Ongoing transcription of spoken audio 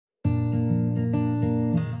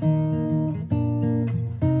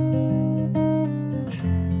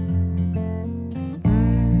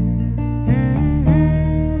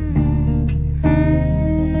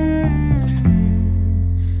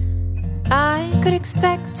could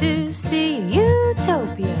expect to see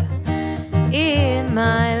utopia in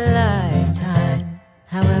my lifetime.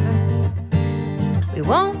 However, we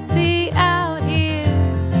won't be out here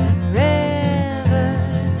forever.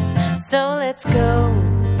 So let's go,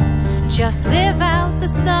 just live out the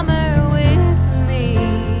summer with me.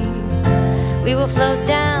 We will float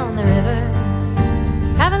down the river,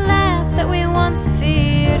 have a laugh that we once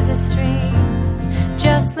feared the stream.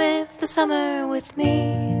 Just live the summer with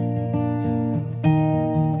me.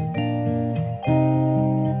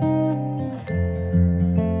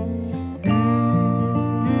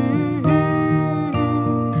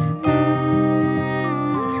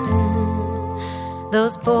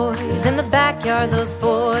 Those boys in the backyard, those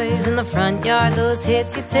boys in the front yard, those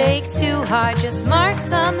hits you take too hard, just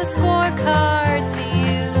marks on the scorecard to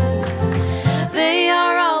you. They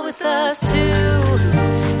are all with us too.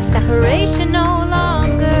 Separation no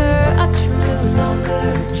longer a truth.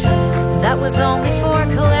 That was only for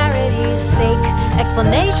clarity's sake.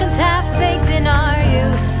 Explanations half-baked in our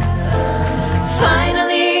youth,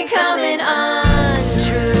 finally coming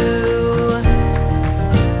untrue.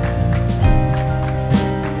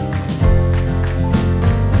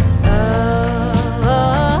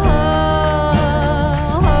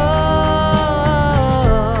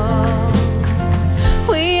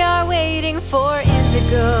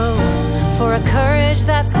 For a courage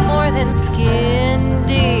that's more than skin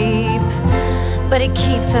deep, but it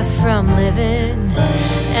keeps us from living,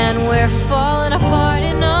 and we're falling apart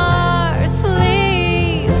in our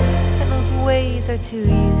sleep, and those ways are too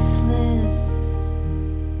useless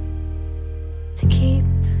to keep.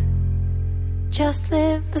 Just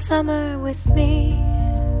live the summer with me.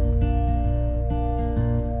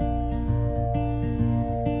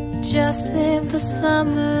 Just live the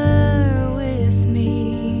summer with me.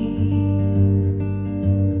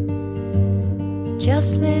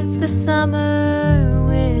 Just live the summer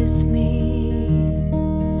with me.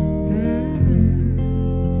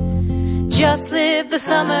 Just live the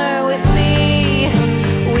summer with me.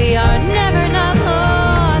 We are never not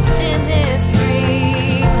lost in this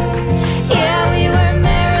dream. Yeah, we were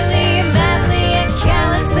merrily, madly, and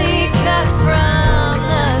callously cut from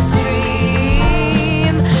the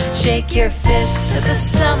stream. Shake your fists at the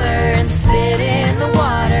summer and spit in the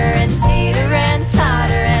water and teeter and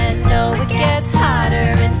totter and know it gets hotter,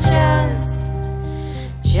 and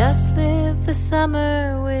just live the summer